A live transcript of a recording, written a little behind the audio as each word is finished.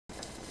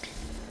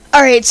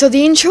Alright, so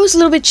the intro is a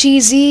little bit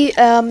cheesy.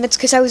 It's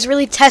because I was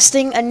really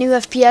testing a new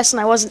FPS and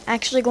I wasn't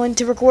actually going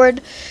to record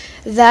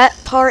that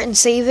part and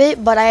save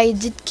it, but I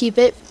did keep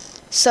it.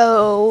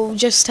 So,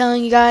 just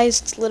telling you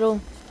guys, it's a little...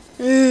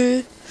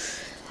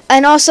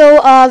 And also,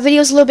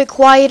 video's a little bit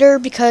quieter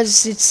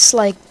because it's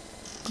like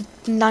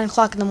 9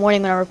 o'clock in the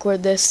morning when I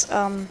record this.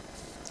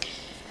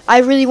 I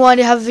really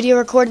wanted to have a video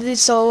recorded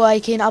so I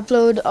can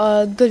upload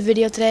a good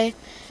video today.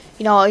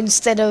 You know,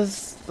 instead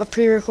of a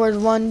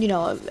pre-recorded one, you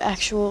know,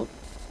 actual...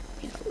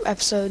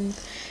 episode.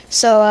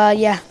 So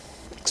yeah,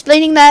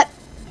 explaining that.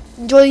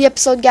 Enjoy the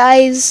episode,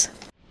 guys.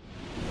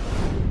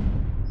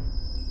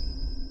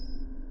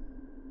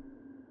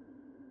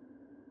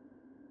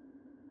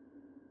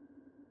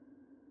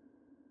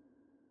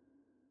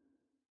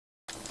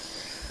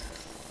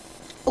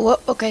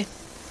 Well, okay,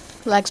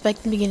 lag spike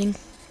in the beginning.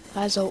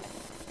 So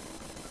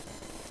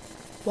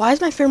why is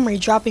my frame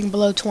rate dropping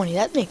below 20?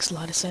 That makes a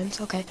lot of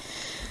sense. Okay,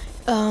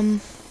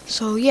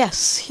 so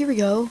yes, here we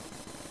go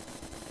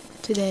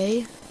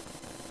today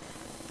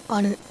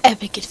on an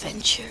epic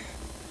adventure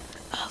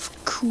of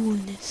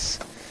coolness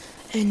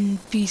and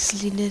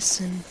beastliness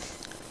and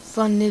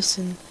funness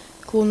and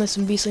coolness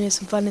and beastliness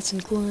and funness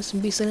and coolness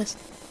and beastliness.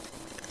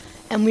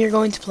 And we are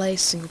going to play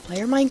single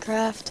player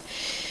Minecraft.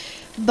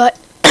 But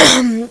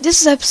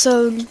this is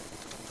episode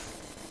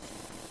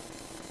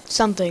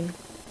something.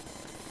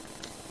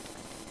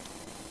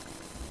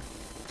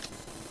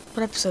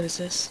 What episode is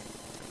this?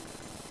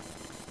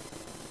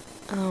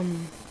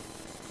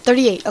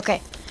 38.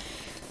 Okay.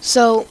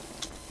 So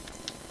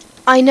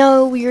I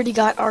know we already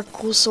got our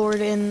cool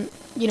sword and,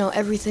 you know,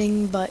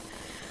 everything, but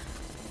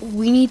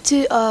we need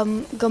to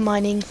go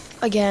mining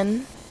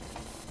again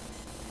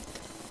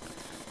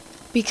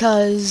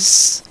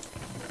because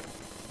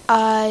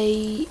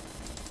I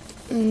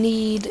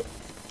need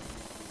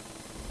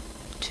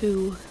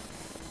to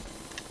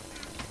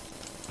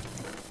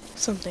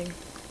something.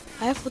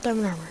 I have full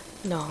diamond armor.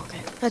 No,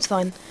 okay, that's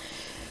fine.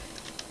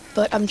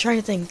 But I'm trying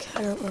to think.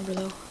 I don't remember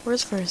though.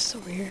 Where's furnace?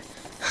 Over here.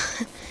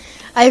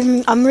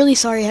 I'm really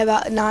sorry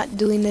about not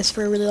doing this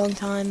for a really long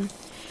time.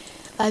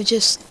 I've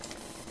just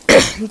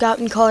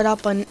gotten caught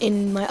up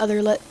in my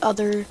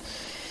other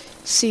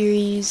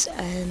series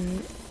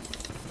and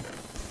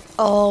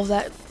all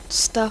that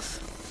stuff.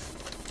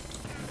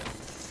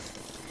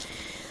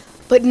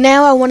 But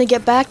now I want to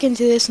get back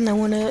into this and I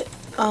want to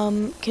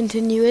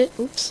continue it.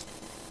 Oops.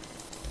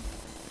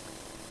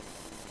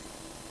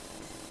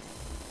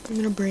 I'm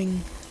gonna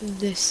bring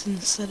this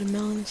instead of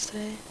melons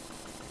today.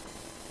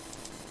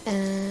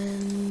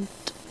 And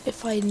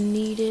if I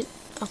need it,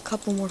 a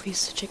couple more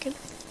pieces of chicken.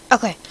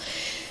 Okay,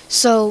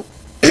 so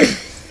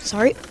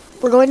sorry,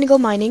 we're going to go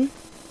mining.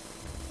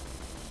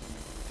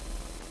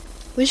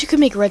 Wish you could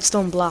make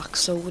redstone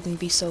blocks so it wouldn't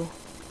be so.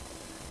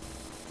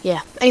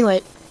 Yeah.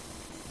 Anyway,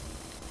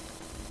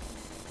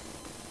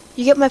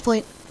 you get my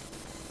point.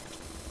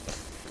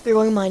 We're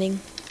going mining.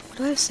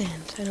 Do I have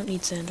sand? I don't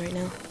need sand right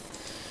now.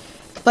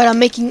 But I'm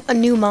making a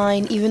new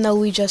mine, even though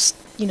we just,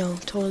 you know,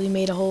 totally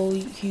made a whole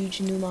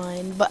huge new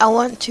mine. But I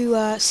want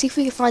to see if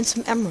we can find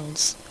some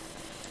emeralds.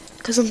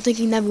 Because I'm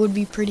thinking that would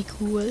be pretty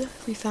cool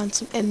if we found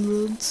some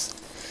emeralds.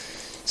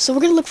 So we're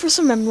going to look for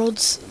some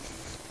emeralds.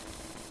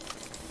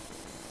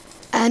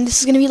 And this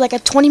is going to be like a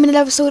 20-minute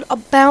episode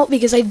about,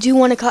 because I do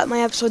want to cut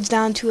my episodes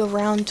down to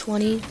around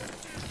 20.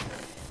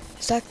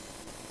 Is that...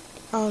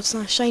 Oh, it's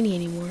not shiny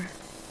anymore.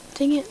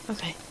 Dang it.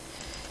 Okay.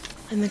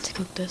 I meant to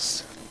cook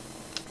this.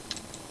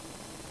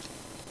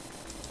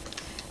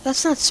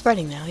 That's not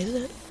spreading now, is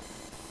it?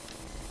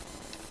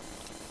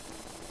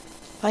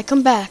 If I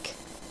come back,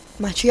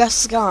 my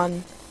treehouse is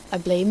gone, I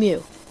blame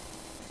you.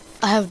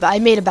 I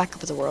made a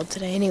backup of the world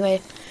today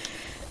anyway.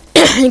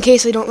 In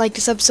case I don't like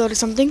this episode or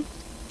something.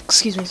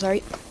 Excuse me,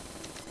 sorry.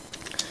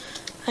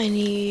 I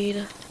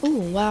need... Ooh,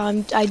 wow,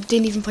 I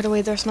didn't even put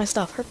away the rest of my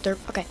stuff. Herp derp,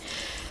 okay.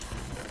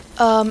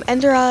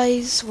 Ender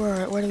eyes,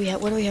 where do we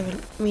have, what do we have in,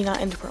 I mean,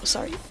 not ender pearls,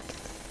 sorry.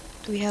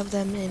 Do we have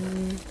them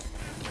in...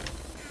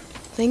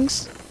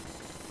 things?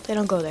 They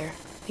don't go there.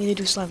 Neither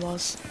do slime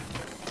balls.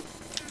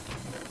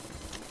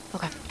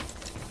 Okay.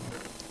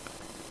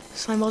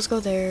 Slime balls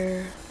go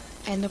there.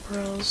 Ender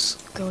pearls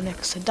go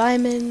next to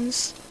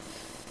diamonds.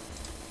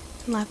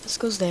 Lapis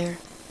goes there.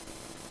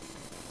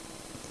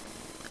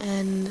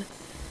 And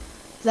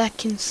that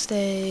can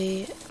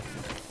stay.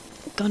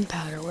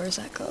 Gunpowder, where does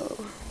that go?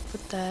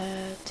 Put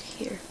that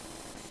here.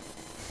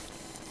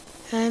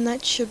 And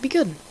that should be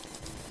good.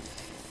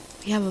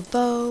 We have a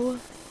bow.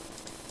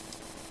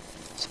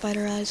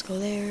 Spider eyes go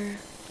there.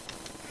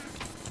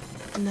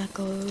 And that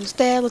goes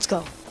there. Let's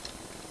go.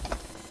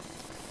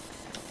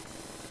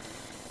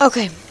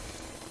 Okay.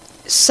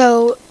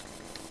 So,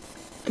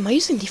 am I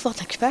using default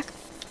texture pack?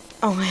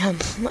 Oh, I am.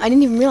 I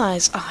didn't even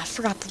realize. Oh, I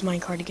forgot the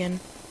minecart again.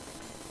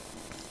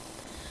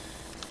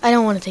 I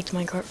don't want to take the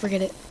minecart.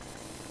 Forget it.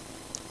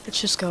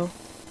 Let's just go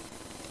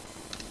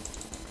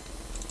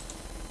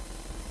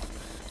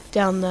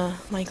down the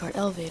minecart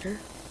elevator.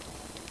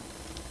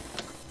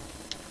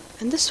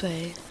 And this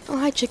way. Oh,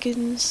 hi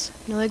chickens.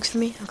 No eggs for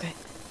me? Okay.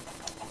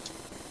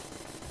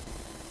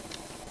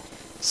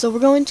 So we're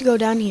going to go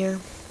down here.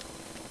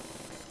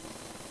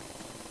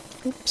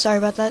 Oops, sorry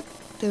about that.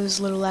 There was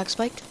a little lag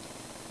spike.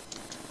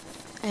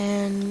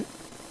 And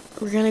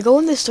we're gonna go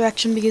in this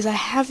direction because I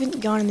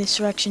haven't gone in this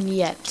direction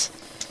yet.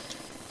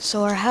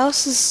 So our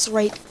house is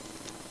right.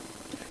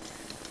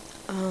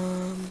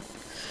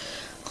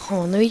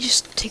 Hold on, let me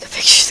just take a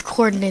picture of the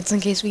coordinates in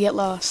case we get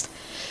lost.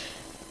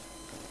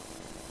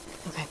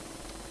 Okay.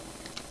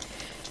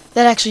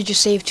 That actually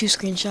just saved 2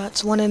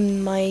 screenshots, one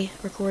in my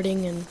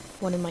recording and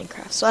one in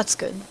Minecraft, so that's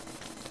good.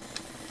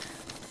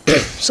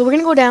 So we're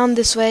gonna go down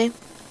this way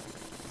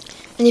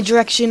in the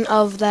direction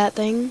of that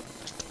thing,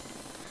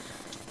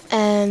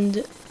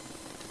 and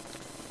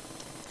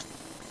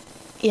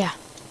yeah,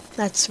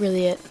 that's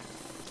really it.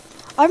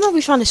 I remember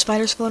we found a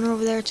spider spawner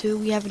over there too.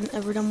 We haven't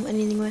ever done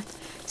anything with.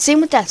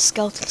 Same with that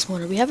skeleton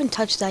spawner. We haven't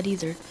touched that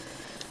either.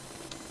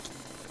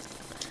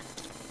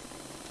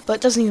 But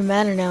it doesn't even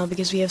matter now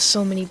because we have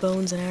so many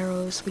bones and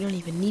arrows. We don't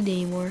even need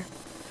any more.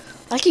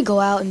 I could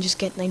go out and just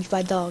get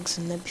 95 dogs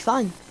and that'd be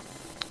fine.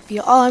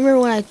 Oh, I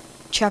remember when I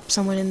trapped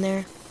someone in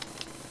there.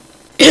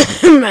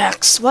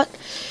 Max, what?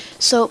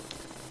 So,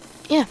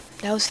 yeah,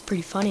 that was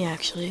pretty funny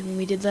actually when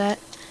we did that.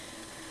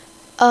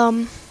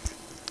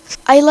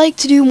 I like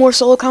to do more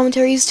solo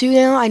commentaries too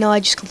now. I know I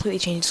just completely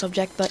changed the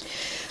subject, but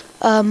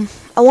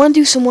I want to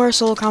do some more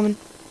solo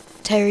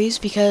commentaries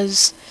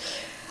because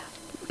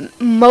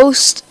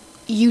most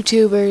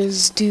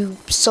YouTubers do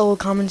solo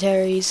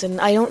commentaries, and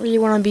I don't really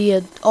want to be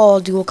an all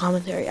dual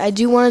commentary. I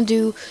do want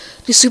to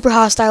do Super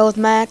Hostile with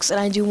Max, and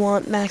I do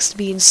want Max to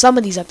be in some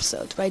of these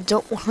episodes, but I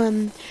don't want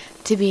him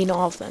to be in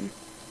all of them.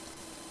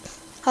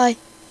 Hi.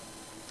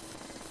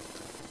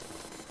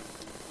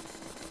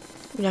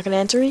 You're not gonna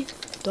answer me?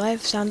 Do I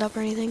have sound up or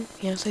anything?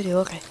 Yes, I do.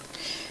 Okay.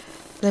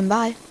 Then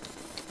bye.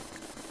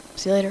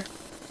 See you later.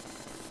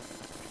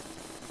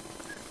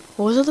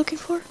 What was I looking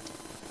for?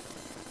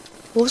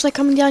 What was I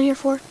coming down here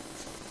for?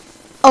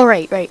 Oh,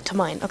 right, to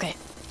mine. Okay.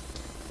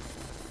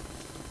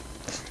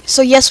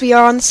 So, yes, we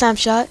are on the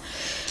snapshot.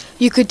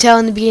 You could tell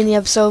in the beginning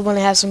of the episode when I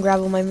have some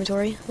gravel in my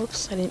inventory.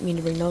 Whoops, I didn't mean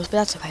to bring those, but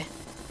that's okay.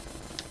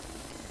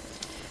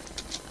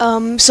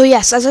 So,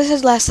 yes, as I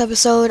said last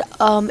episode,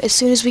 as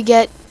soon as we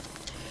get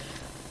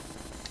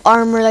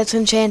armor that's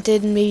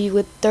enchanted, maybe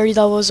with 30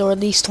 levels or at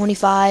least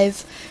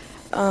 25,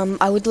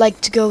 I would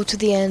like to go to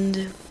the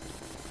end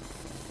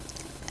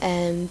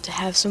and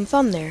have some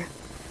fun there.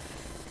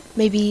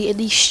 Maybe at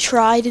least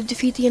try to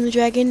defeat the Ender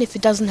Dragon. If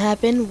it doesn't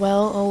happen,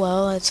 well, oh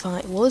well, that's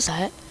fine. What was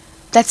that?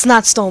 That's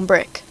not stone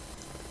brick.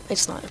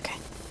 It's not, okay.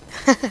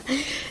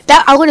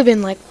 That, I would have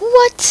been like,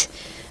 what?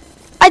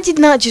 I did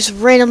not just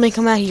randomly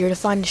come out here to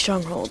find a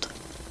stronghold.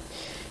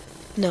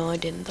 No, I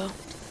didn't, though.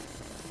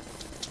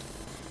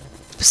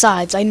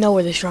 Besides, I know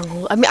where the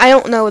stronghold. I mean, I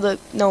don't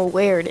know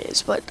where it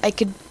is, but I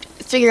could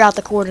figure out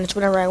the coordinates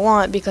whenever I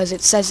want because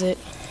it says it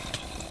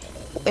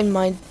in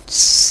my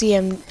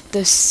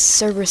the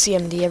server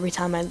CMD every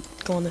time I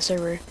go on the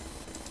server.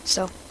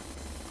 So,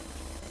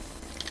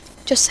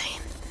 just saying.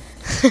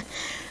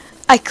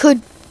 I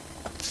could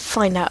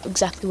find out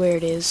exactly where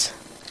it is,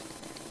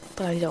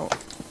 but I don't.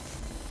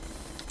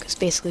 It's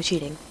basically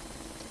cheating.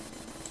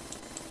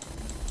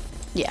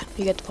 Yeah,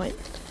 you get the point.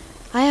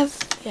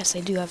 Yes, I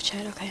do have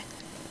chat. Okay.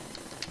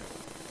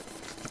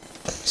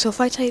 So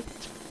if I type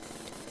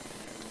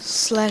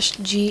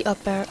 /G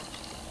up arrow,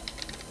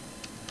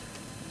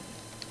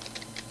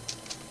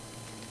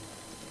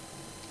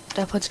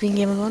 that puts me in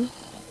game of one?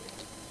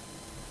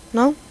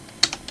 No?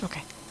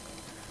 Okay.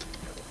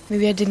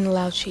 Maybe I didn't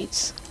allow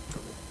cheats.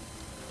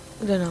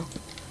 I don't know.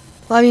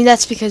 Well, I mean,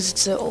 that's because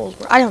it's an old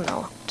word. I don't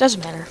know.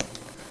 Doesn't matter.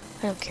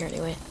 I don't care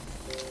anyway.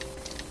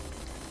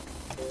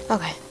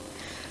 Okay.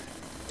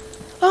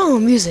 Oh,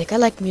 music. I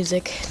like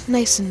music.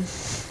 Nice and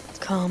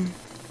calm.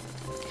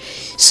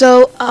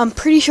 So, I'm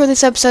pretty sure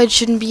this episode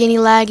shouldn't be any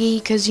laggy,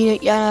 because,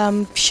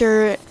 I'm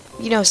sure,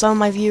 some of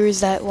my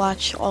viewers that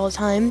watch all the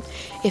time,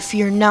 if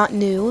you're not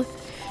new,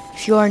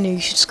 if you are new, you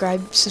should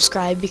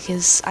subscribe,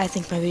 because I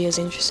think my videos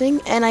are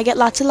interesting, and I get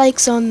lots of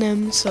likes on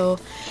them, so,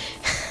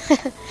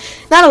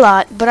 not a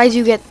lot, but I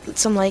do get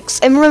some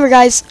likes. And remember,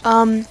 guys,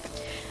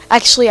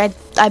 actually,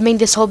 I made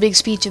this whole big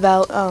speech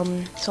about,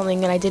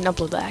 something, and I didn't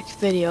upload that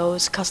video. It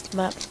was a custom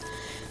map,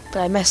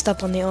 but I messed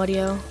up on the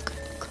audio.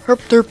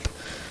 Herp derp.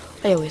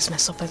 I always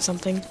mess up on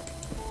something.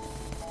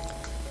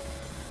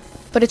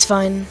 But it's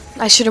fine.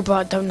 I should have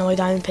brought another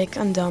diamond pick.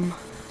 I'm dumb.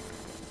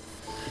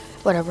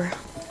 Whatever.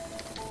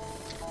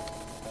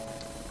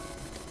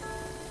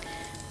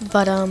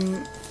 But,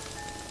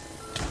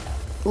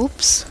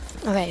 oops.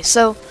 Okay,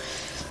 so,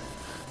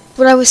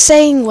 what I was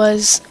saying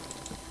was,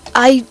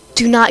 I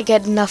do not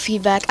get enough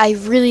feedback. I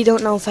really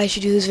don't know if I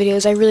should do these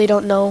videos. I really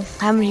don't know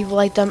how many people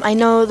like them. I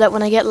know that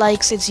when I get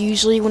likes, it's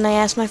usually when I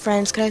ask my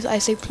friends, I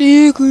say,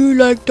 please, can you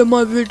like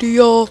my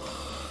video?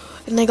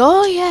 And they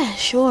go, oh yeah,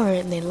 sure,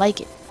 and they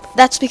like it.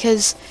 That's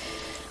because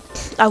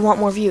I want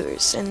more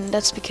viewers, and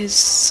that's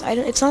because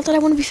it's not that I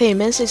want to be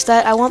famous, it's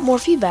that I want more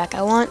feedback.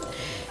 I want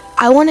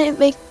to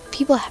make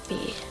people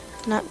happy.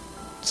 Not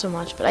so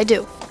much, but I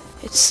do.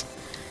 It's,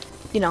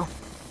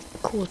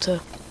 cool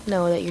to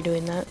know that you're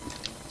doing that.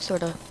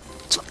 Sorta.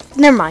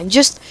 Never mind.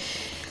 Just,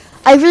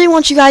 I really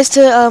want you guys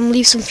to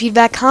leave some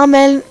feedback,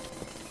 comment,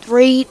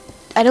 rate.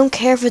 I don't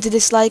care if it's a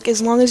dislike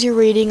as long as you're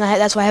rating.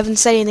 That's why I haven't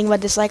said anything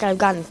about dislike. I've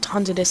gotten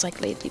tons of dislike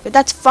lately, but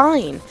that's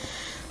fine.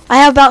 I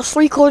have about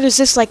 3/4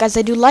 dislike as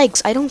I do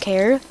likes. I don't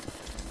care.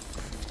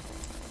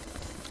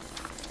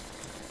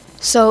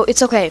 So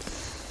it's okay.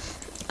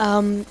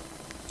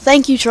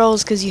 Thank you,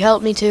 trolls, because you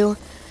helped me too.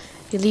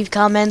 You leave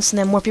comments, and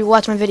then more people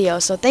watch my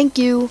videos. So thank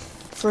you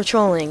for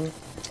trolling.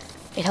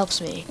 It helps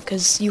me,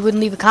 because you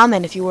wouldn't leave a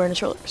comment if you weren't a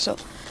troller. So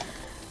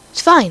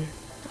it's fine.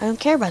 I don't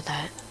care about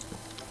that.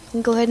 You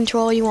can go ahead and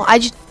troll all you want.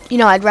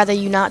 I'd rather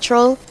you not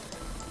troll.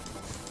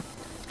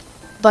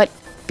 But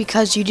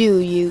because you do,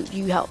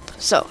 you help.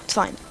 So it's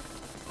fine.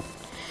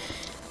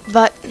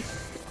 But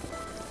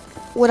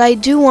what I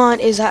do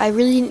want is I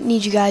really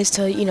need you guys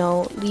to,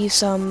 leave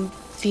some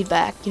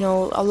feedback.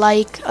 A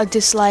like, a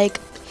dislike,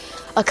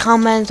 a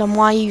comment on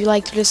why you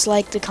like or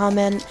dislike the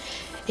comment.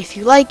 If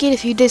you like it,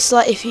 if you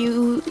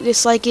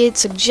dislike it,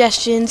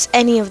 suggestions,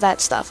 any of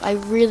that stuff. I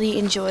really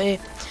enjoy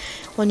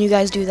when you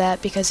guys do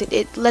that, because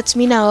it lets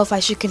me know if I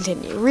should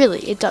continue.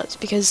 Really, it does,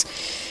 because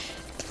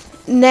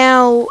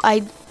now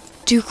I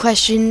do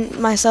question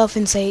myself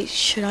and say,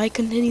 should I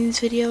continue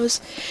these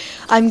videos?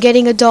 I'm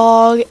getting a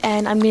dog,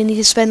 and I'm gonna need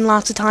to spend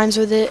lots of time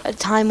with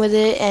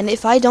it, and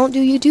if I don't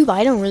do YouTube,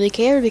 I don't really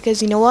care,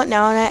 because you know what,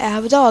 now I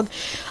have a dog,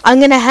 I'm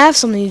gonna have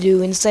something to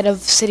do instead of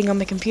sitting on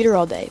my computer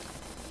all day.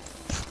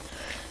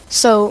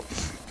 So,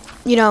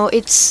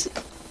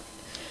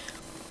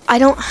 I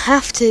don't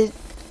have to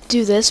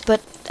do this,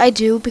 but I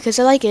do because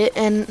I like it,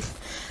 and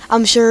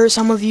I'm sure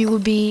some of you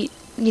would be,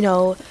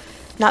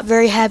 not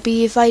very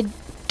happy if I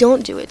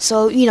don't do it.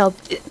 So,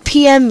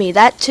 PM me,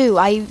 that too.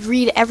 I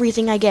read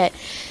everything I get.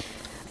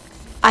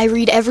 I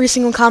read every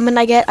single comment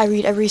I get. I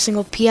read every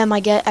single PM I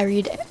get.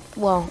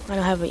 Well, I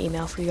don't have an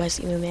email for you guys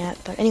to email me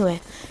at, but anyway,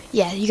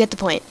 yeah, you get the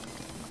point.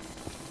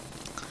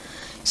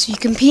 So you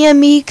can PM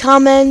me,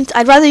 comment.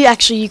 I'd rather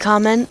you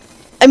comment.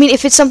 I mean,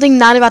 if it's something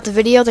not about the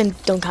video, then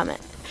don't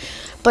comment.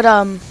 But,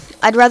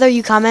 I'd rather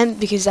you comment,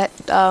 because that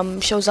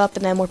shows up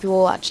and then more people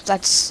will watch.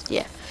 That's,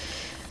 yeah.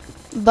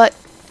 But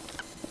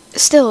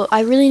still,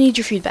 I really need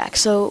your feedback.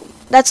 So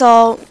that's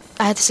all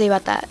I had to say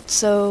about that.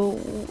 So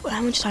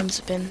how much time has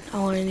it been? I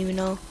don't even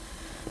know.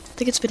 I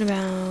think it's been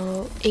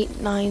about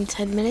 8, 9,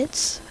 10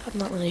 minutes. I'm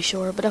not really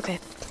sure, but okay.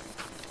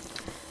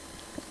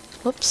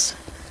 Whoops.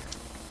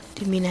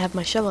 Didn't mean to have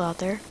my shovel out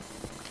there.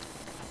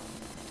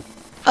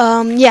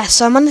 Yeah,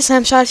 so I'm on the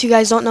snapshot. If you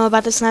guys don't know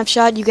about the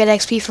snapshot, you get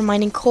XP for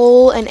mining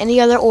coal and any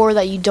other ore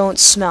that you don't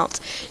smelt.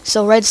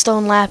 So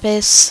redstone,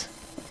 lapis,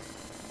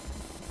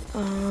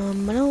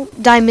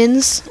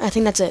 diamonds, I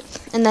think that's it.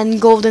 And then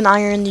gold and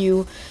iron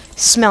you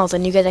smelt,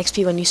 and you get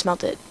XP when you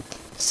smelt it.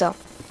 So,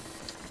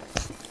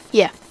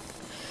 yeah.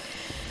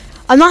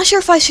 I'm not sure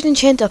if I should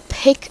enchant a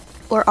pick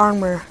or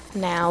armor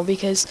now,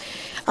 because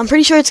I'm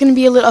pretty sure it's going to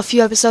be a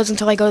few episodes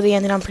until I go to the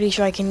end, and I'm pretty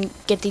sure I can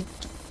get the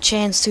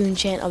chance to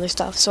enchant other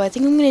stuff. So I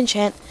think I'm going to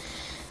enchant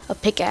a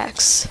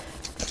pickaxe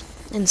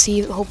and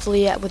see,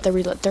 hopefully, with the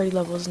 30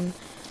 levels, and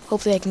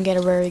hopefully I can get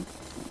a very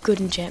good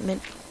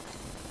enchantment.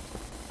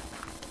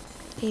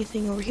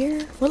 Anything over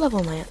here? What level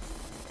am I at?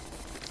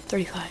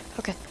 35.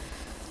 Okay.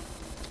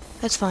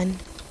 That's fine.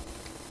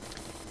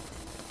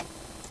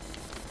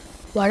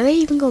 Why did I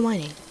even go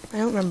mining? I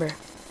don't remember.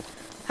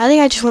 I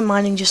think I just went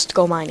mining just to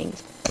go mining.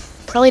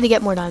 Probably to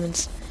get more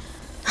diamonds.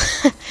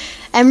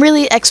 And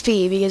really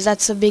XP, because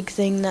that's a big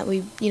thing that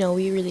we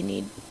really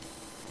need.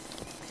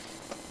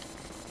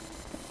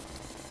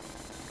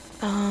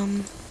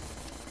 Can't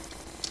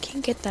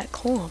get that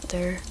coal up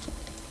there.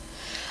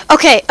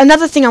 Okay,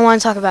 another thing I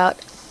want to talk about.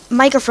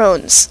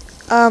 Microphones.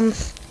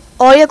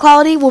 Audio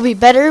quality will be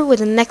better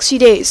within the next few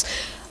days.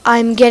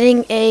 I'm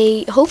getting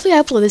hopefully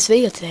I upload this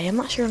video today. I'm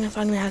not sure if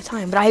I'm going to have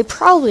time, but I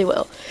probably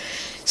will.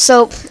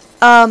 So,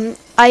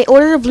 I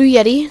ordered a Blue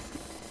Yeti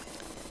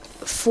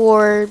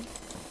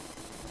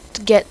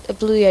to get a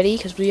Blue Yeti,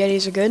 because Blue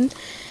Yetis are good.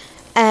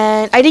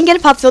 And I didn't get a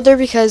pop filter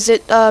because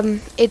it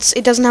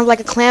doesn't have like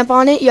a clamp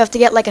on it. You have to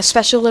get like a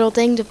special little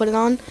thing to put it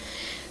on.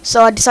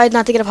 So I decided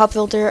not to get a pop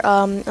filter.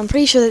 I'm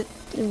pretty sure that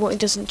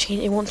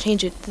it won't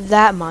change it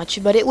that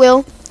much, but it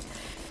will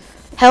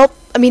help.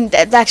 I mean,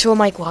 the actual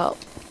mic will help.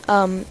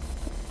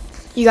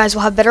 You guys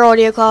will have better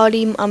audio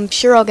quality. I'm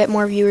sure I'll get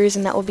more viewers,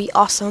 and that will be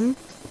awesome.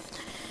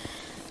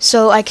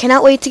 So I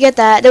cannot wait to get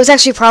that. There was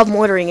actually a problem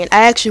ordering it.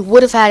 I actually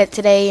would have had it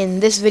today, and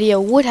this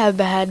video would have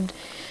had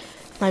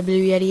my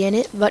Blue Yeti in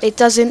it, but it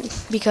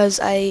doesn't because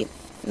I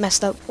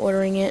messed up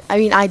ordering it. I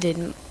mean, I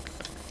didn't.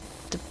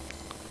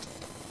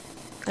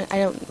 I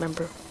don't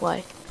remember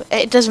why, but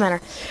it doesn't matter.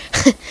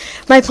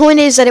 My point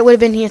is that it would have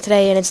been here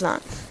today, and it's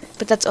not.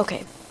 But that's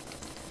okay,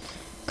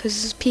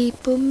 because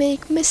people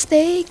make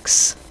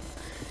mistakes.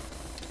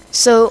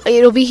 So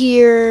it'll be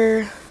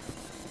here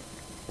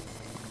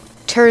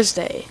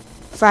Thursday,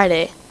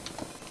 Friday,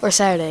 or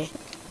Saturday.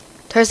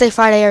 Thursday,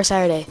 Friday, or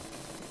Saturday.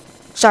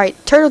 Sorry,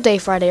 Turtle Day,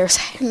 Friday, or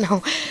Saturday.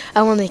 No,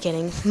 I'm only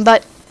kidding.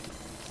 But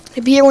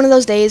it'll be here one of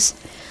those days.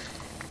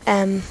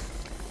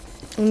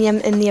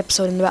 in the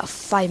episode in about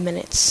 5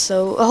 minutes.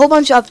 So a whole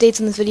bunch of updates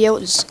in this video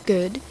is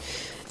good.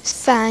 It's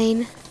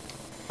fine.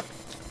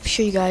 I'm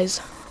sure you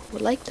guys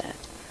would like that.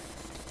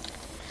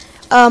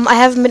 I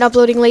haven't been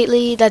uploading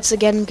lately. That's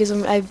again because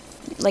I've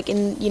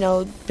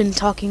been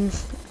talking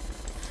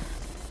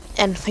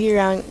and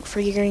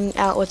figuring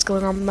out what's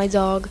going on with my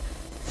dog,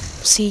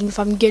 seeing if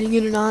I'm getting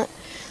it or not.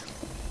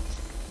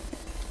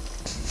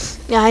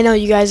 Yeah, I know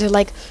you guys are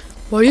like,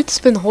 why do you have to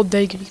spend the whole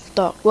day getting a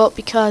dog? Well,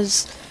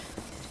 because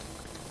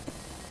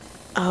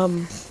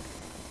I'm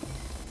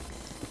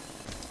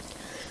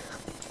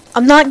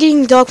not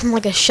getting a dog from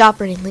like a shop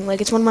or anything.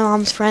 Like, it's one of my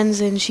mom's friends,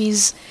 and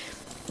she's,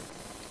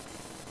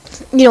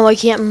 I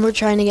can't remember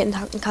trying to get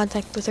in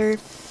contact with her,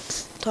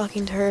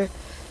 talking to her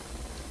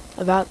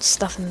about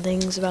stuff and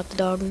things about the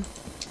dog.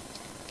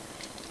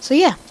 So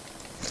yeah,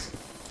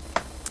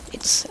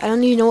 I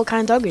don't even know what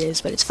kind of dog it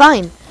is, but it's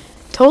fine,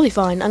 totally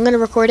fine. I'm gonna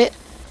record it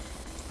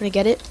when I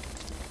get it,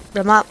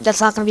 but that's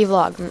not gonna be a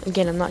vlog.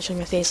 Again, I'm not showing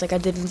my face like I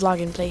did in Vlog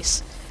in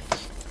Place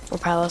or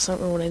Palace. I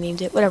don't know what I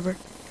named it, whatever.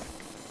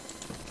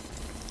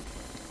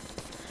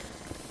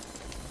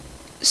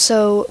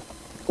 So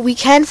we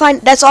can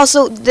find, that's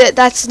also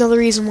that's another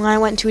reason why I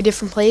went to a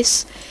different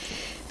place,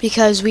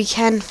 because we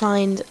can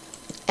find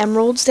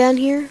emeralds down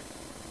here.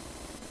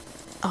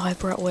 Oh, I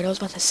brought wood. I was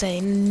about to say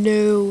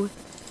no.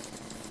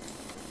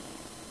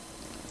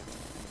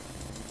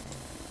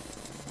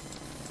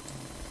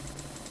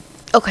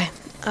 Okay.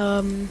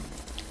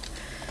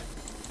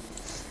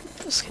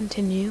 Let's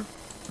continue.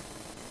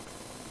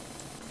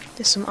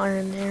 There's some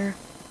iron there.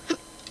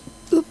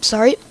 Oops,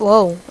 sorry.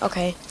 Whoa.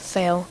 Okay.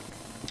 Fail.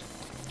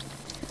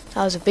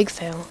 That was a big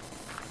fail.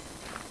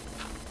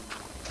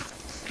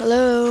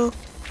 Hello?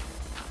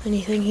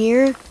 Anything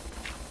here?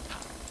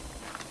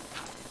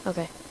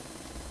 Okay.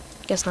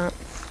 Guess not.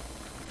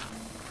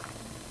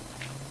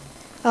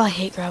 Oh, I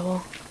hate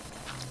gravel.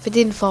 If it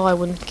didn't fall, I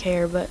wouldn't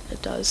care, but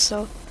it does,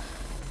 so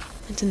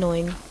it's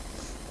annoying.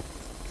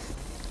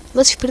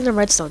 Unless you put it in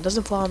redstone. It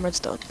doesn't fall on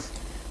redstone.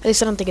 At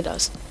least I don't think it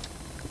does.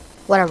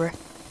 Whatever.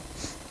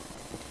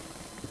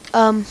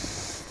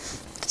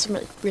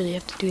 Doesn't really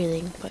have to do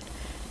anything, but,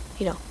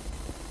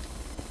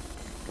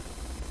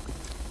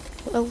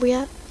 What are we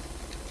at?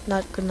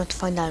 Not good enough to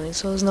find diamonds,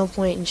 so there's no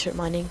point in strip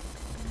mining.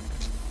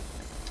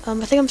 I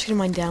think I'm just gonna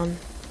mine down.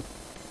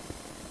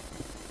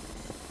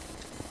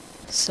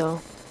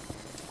 So.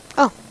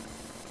 Oh.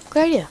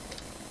 Good idea.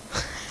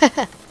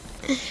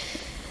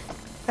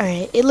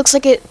 Alright, it looks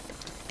like it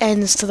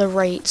ends to the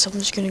right, so I'm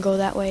just gonna go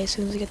that way as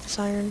soon as I get this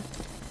iron.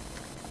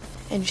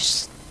 And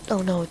just,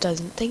 oh no, it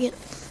doesn't. Dang it.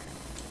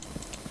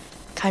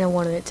 Kinda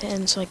wanted it to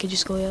end so I could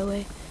just go that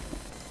way.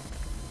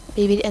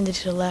 Maybe it ended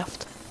to the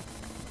left.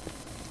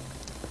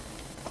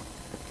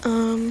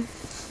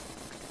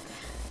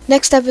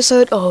 Next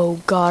episode,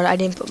 oh god, I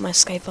didn't put my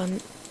Skype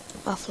on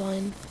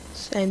offline.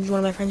 And one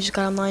of my friends just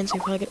got online, so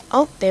you probably get,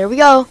 oh, there we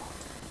go.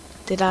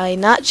 Did I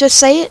not just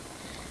say it?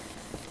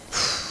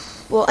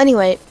 Well,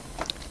 anyway,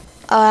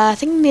 I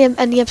think I'm going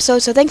to end the episode,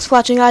 so thanks for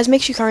watching, guys.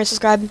 Make sure you comment and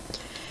subscribe.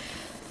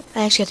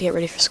 I actually have to get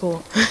ready for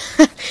school.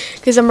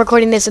 Because I'm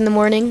recording this in the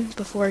morning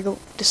before I go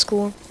to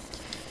school.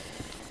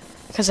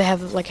 Because I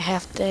have, like, a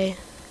half day.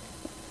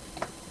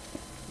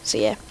 So,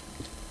 yeah.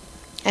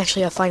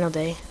 Actually, a final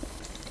day.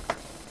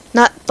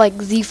 Not, like,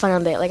 the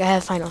final day. Like, I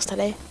have finals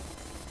today.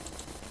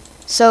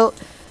 So,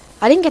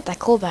 I didn't get that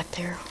coal back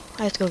there.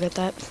 I have to go get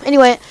that.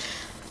 Anyway,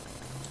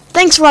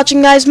 thanks for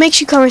watching, guys. Make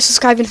sure you comment,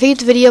 subscribe, and favorite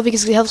the video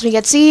because it helps me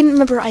get seen.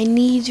 Remember, I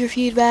need your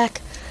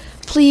feedback.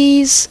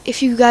 Please,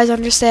 if you guys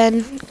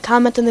understand,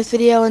 comment on this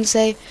video and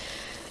say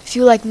if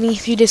you like me,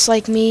 if you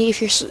dislike me,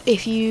 if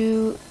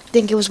you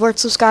think it was worth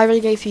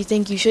subscribing, if you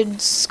think you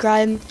should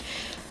subscribe.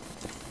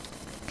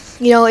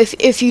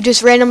 If you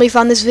just randomly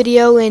found this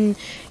video and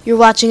you're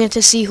watching it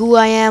to see who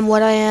I am,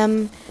 what I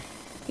am,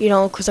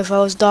 because if I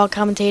was dog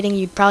commentating,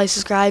 you'd probably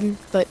subscribe,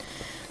 but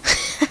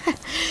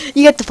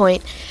you get the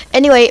point.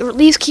 Anyway,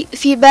 leave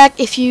feedback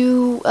if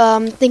you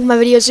think my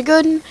videos are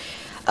good.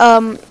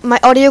 My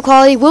audio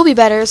quality will be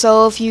better,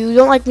 so if you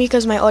don't like me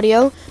because of my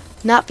audio,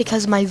 not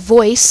because of my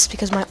voice,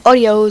 because my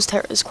audio is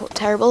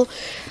terrible,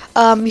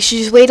 you should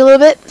just wait a little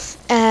bit,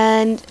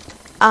 and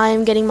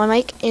I'm getting my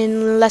mic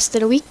in less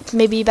than a week,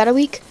 maybe about a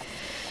week.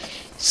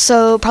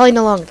 So, probably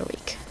no longer than a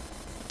week.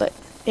 But,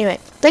 anyway,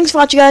 thanks for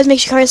watching, guys. Make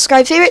sure you comment,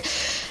 subscribe, favorite.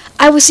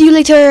 I will see you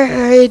later,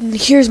 and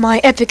here's my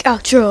epic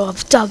outro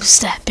of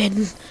dubstep,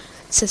 and it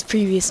says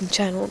previous and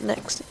channel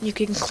next. You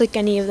can click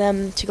any of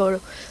them to go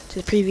to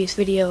the previous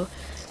video,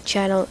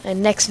 channel,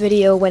 and next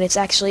video when it's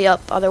actually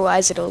up.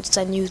 Otherwise, it'll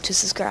send you to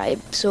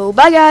subscribe. So,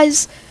 bye,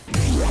 guys!